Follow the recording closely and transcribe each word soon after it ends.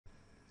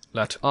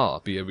Let R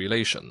be a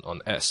relation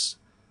on S.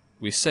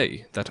 We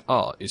say that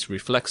R is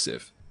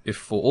reflexive if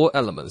for all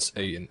elements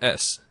A in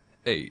S,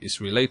 A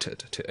is related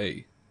to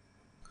A.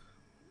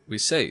 We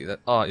say that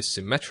R is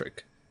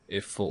symmetric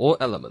if for all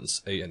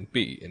elements A and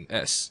B in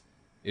S,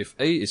 if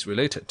A is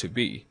related to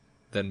B,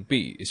 then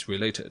B is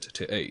related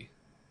to A.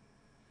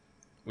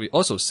 We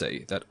also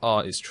say that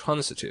R is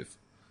transitive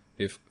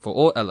if for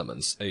all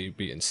elements A,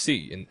 B, and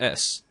C in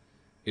S,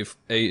 if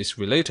A is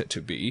related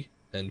to B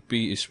and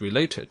B is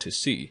related to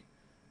C,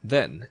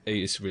 then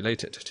A is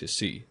related to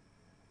C.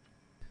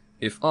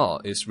 If R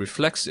is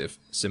reflexive,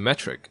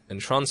 symmetric, and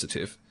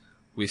transitive,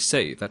 we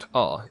say that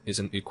R is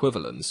an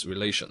equivalence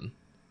relation.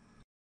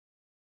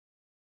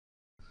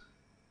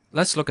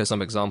 Let's look at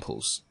some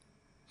examples.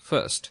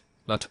 First,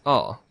 let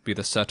R be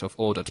the set of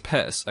ordered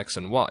pairs x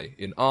and y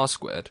in R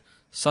squared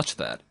such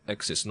that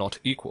x is not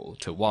equal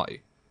to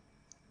y.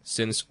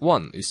 Since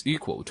 1 is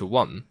equal to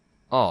 1,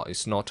 R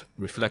is not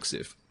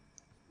reflexive.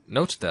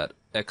 Note that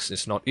x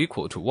is not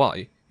equal to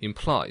y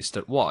implies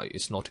that y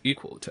is not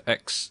equal to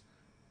x,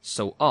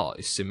 so R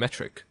is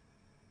symmetric.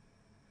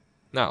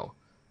 Now,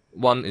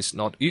 1 is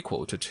not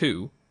equal to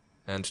 2,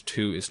 and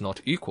 2 is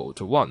not equal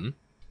to 1,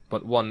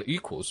 but 1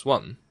 equals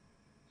 1.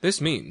 This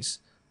means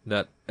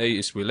that A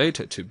is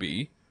related to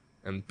B,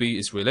 and B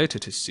is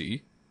related to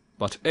C,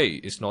 but A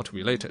is not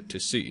related to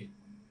C.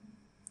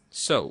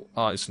 So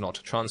R is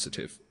not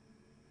transitive.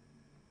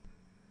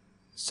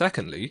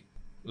 Secondly,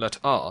 let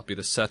R be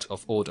the set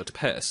of ordered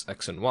pairs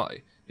x and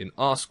y in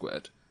R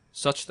squared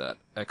such that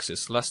x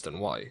is less than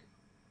y.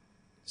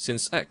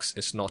 Since x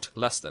is not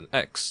less than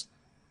x,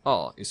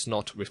 R is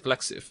not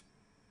reflexive.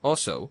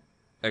 Also,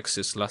 x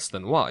is less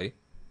than y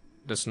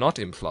does not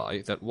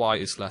imply that y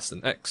is less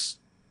than x,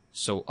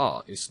 so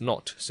R is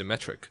not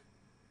symmetric.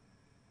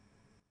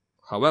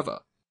 However,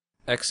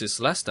 x is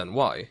less than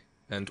y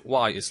and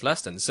y is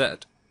less than z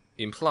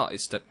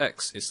implies that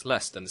x is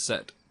less than z,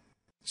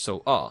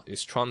 so R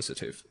is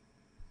transitive.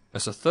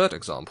 As a third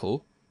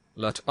example,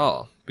 let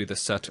R be the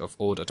set of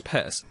ordered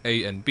pairs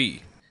A and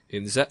B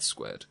in Z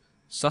squared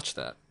such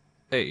that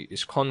A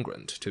is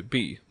congruent to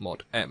B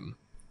mod M.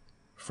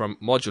 From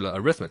modular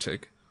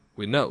arithmetic,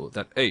 we know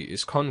that A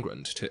is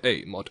congruent to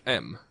A mod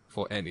M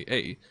for any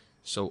A,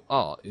 so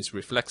R is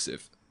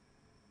reflexive.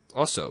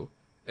 Also,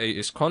 A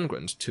is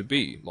congruent to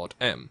B mod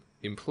M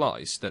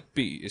implies that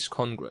B is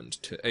congruent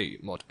to A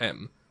mod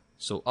M,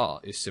 so R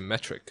is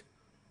symmetric.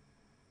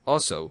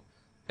 Also,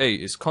 A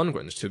is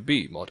congruent to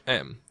B mod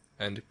M,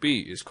 and B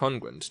is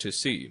congruent to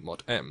C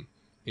mod M,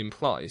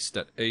 implies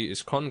that A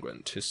is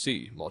congruent to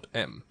C mod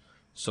M,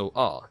 so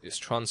R is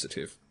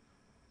transitive.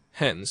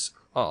 Hence,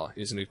 R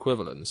is an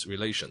equivalence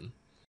relation.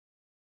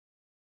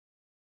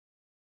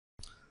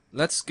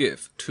 Let's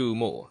give two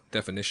more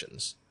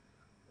definitions.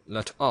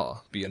 Let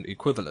R be an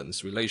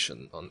equivalence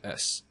relation on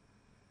S.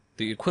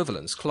 The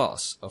equivalence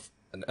class of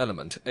an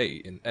element A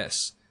in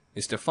S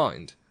is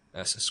defined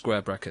as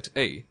square bracket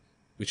A,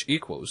 which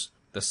equals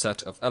the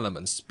set of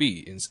elements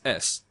B in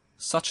S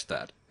such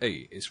that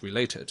A is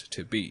related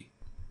to B.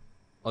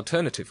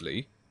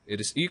 Alternatively, it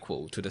is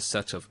equal to the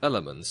set of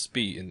elements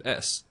B in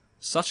S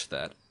such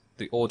that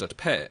the ordered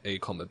pair A,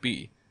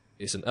 B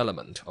is an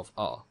element of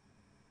R.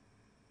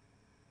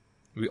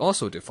 We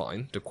also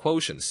define the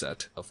quotient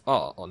set of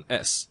R on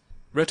S,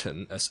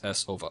 written as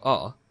S over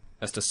R,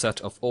 as the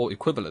set of all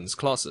equivalence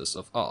classes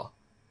of R.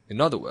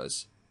 In other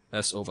words,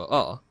 S over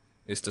R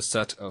is the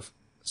set of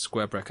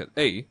square bracket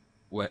A,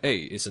 where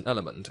A is an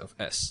element of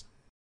S.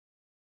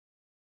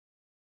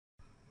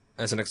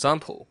 As an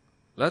example,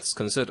 let's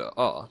consider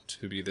R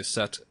to be the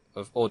set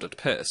of ordered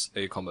pairs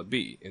A,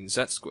 B in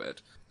Z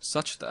squared,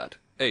 such that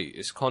A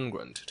is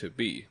congruent to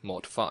B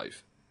mod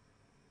 5.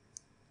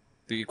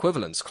 The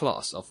equivalence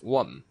class of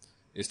 1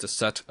 is the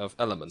set of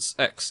elements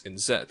X in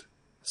Z,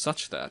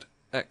 such that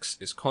X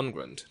is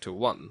congruent to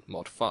 1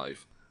 mod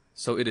 5,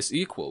 so it is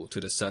equal to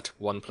the set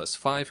 1 plus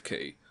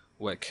 5k,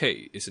 where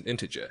k is an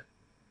integer.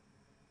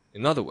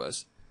 In other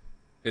words,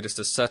 it is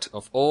the set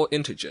of all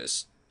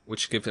integers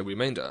which give a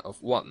remainder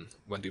of 1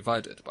 when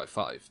divided by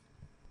 5.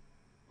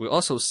 We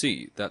also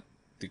see that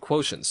the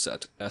quotient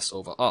set S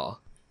over R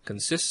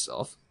consists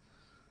of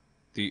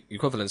the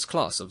equivalence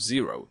class of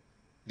 0,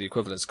 the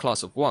equivalence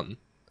class of 1,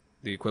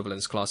 the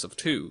equivalence class of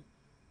 2,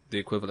 the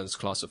equivalence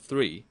class of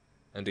 3,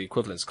 and the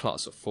equivalence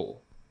class of 4.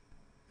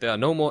 There are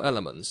no more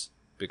elements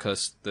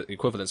because the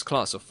equivalence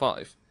class of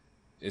 5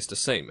 is the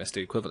same as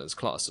the equivalence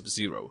class of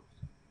 0.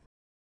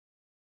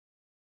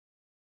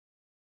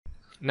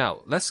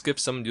 Now, let's give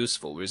some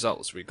useful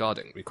results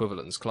regarding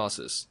equivalence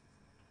classes.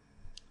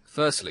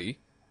 Firstly,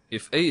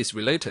 if A is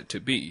related to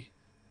B,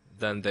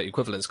 then their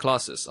equivalence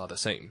classes are the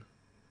same.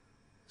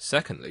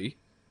 Secondly,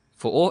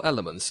 for all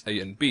elements A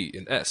and B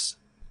in S,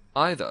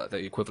 either their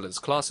equivalence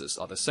classes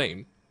are the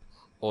same,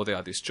 or they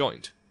are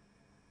disjoint.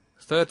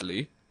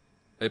 Thirdly,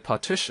 a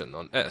partition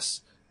on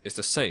S is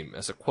the same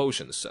as a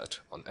quotient set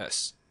on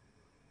S.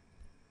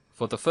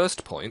 For the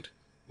first point,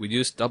 we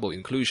use double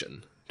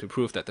inclusion to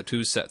prove that the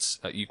two sets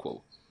are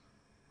equal.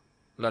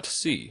 Let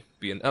C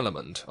be an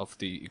element of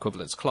the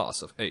equivalence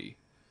class of A.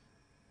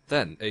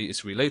 then A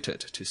is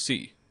related to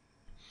C.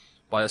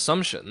 By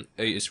assumption,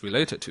 A is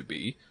related to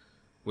B,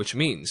 which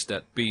means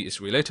that B is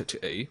related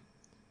to A,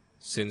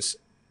 since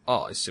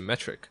R is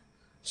symmetric.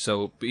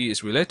 So B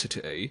is related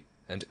to A,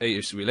 and A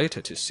is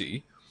related to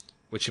C,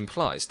 which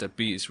implies that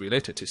B is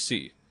related to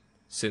C,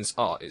 since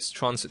R is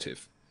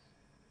transitive.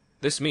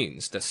 This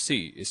means that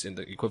C is in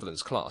the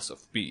equivalence class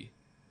of B.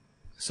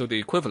 So the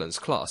equivalence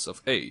class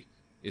of A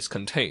is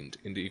contained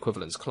in the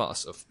equivalence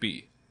class of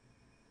B.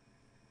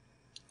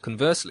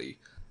 Conversely,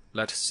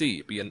 let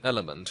C be an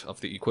element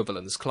of the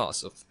equivalence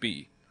class of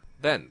B.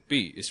 Then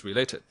B is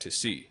related to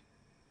C.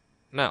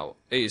 Now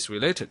A is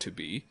related to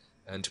B,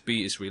 and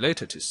B is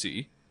related to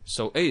C,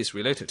 so A is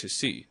related to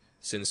C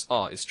since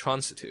R is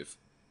transitive.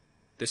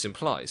 This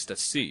implies that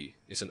C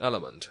is an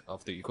element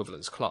of the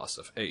equivalence class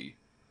of A.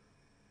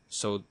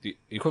 So the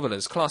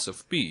equivalence class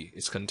of B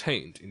is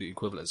contained in the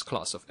equivalence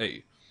class of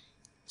A,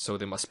 so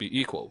they must be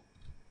equal.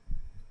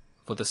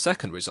 For the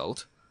second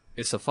result,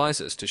 it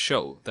suffices to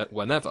show that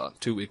whenever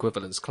two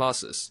equivalence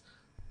classes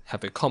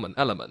have a common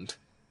element,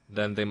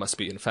 then they must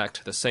be in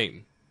fact the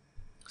same.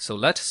 So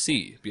let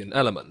C be an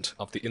element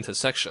of the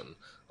intersection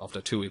of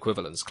the two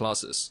equivalence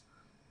classes.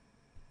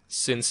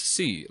 Since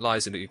C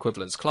lies in the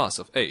equivalence class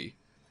of A,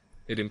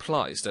 it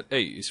implies that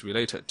A is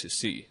related to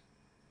C.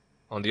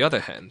 On the other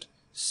hand,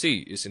 C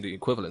is in the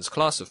equivalence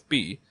class of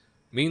B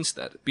means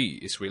that B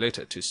is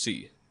related to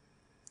C.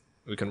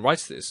 We can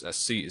write this as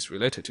C is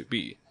related to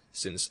B,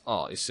 since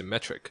R is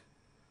symmetric.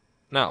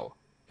 Now,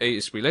 A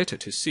is related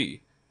to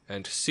C,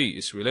 and C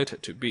is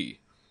related to B,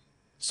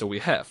 so we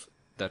have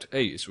that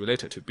A is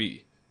related to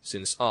B,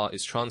 since R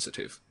is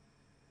transitive.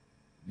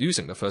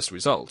 Using the first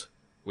result,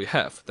 we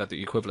have that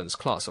the equivalence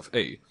class of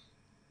A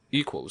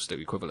equals the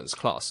equivalence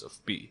class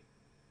of B.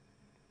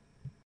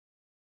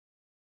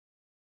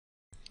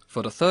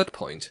 For the third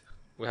point,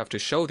 we have to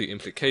show the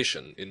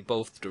implication in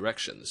both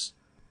directions.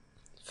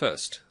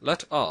 First,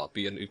 let R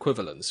be an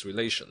equivalence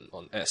relation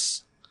on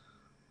S.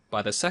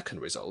 By the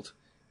second result,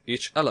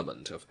 each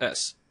element of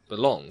S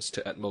belongs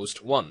to at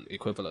most one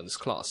equivalence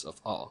class of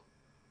R.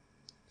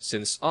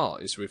 Since R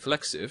is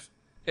reflexive,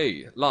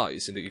 A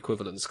lies in the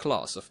equivalence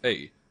class of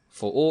A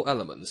for all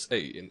elements A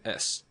in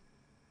S.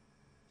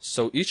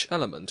 So each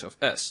element of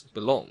S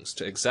belongs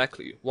to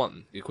exactly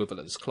one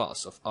equivalence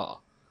class of R,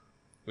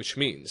 which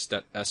means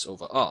that S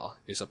over R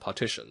is a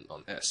partition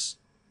on S.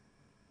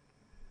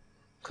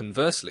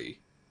 Conversely,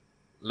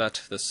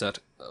 let the set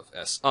of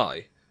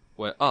Si,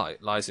 where I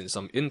lies in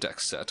some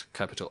index set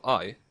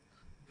I,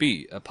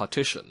 be a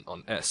partition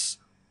on S.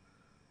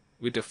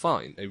 We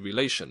define a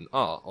relation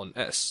R on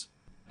S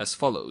as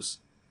follows.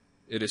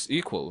 It is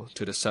equal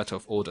to the set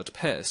of ordered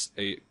pairs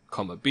A,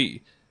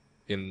 B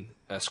in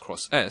S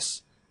cross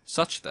S,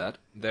 such that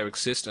there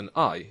exists an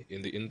I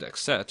in the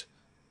index set,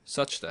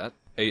 such that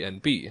A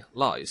and B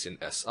lies in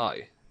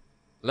Si.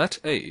 Let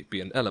A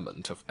be an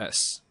element of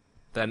S.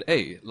 Then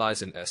A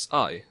lies in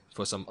Si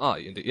for some I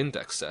in the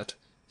index set,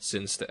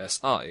 since the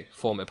Si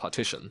form a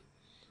partition.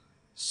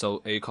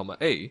 So A,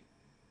 A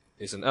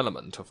is an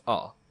element of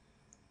R,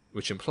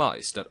 which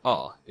implies that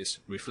R is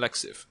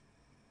reflexive.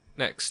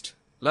 Next,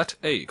 let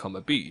A,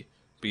 B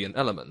be an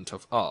element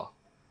of R.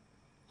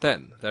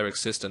 Then there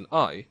exists an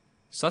I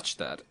such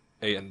that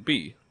A and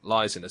B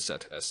lies in a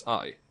set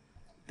Si.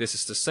 This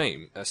is the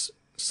same as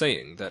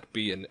saying that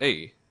B and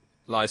A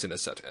lies in a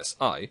set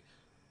Si,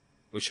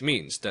 which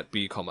means that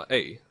B,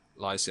 A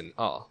lies in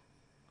R.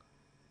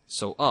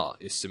 So R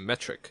is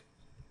symmetric.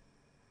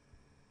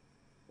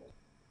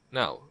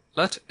 Now,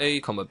 let A,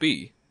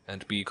 B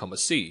and B,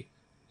 C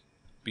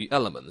be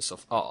elements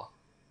of R.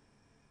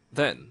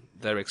 Then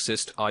there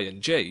exist I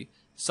and J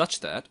such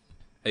that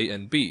A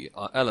and B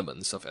are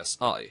elements of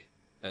Si,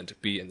 and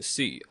B and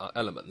C are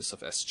elements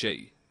of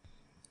Sj.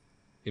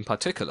 In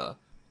particular,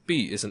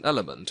 B is an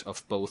element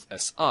of both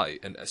Si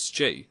and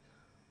Sj,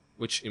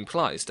 which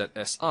implies that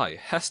Si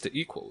has to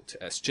equal to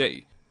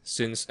Sj,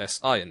 since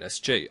Si and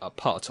Sj are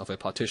part of a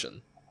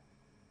partition.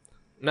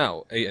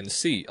 Now A and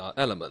C are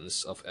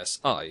elements of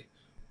Si,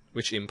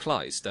 which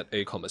implies that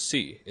A,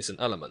 C is an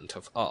element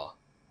of R.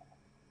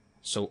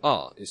 So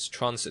R is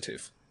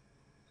transitive.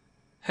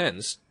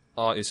 Hence,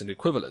 R is an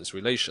equivalence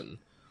relation,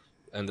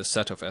 and the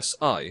set of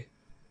Si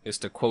is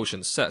the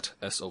quotient set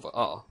S over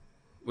R,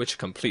 which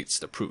completes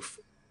the proof.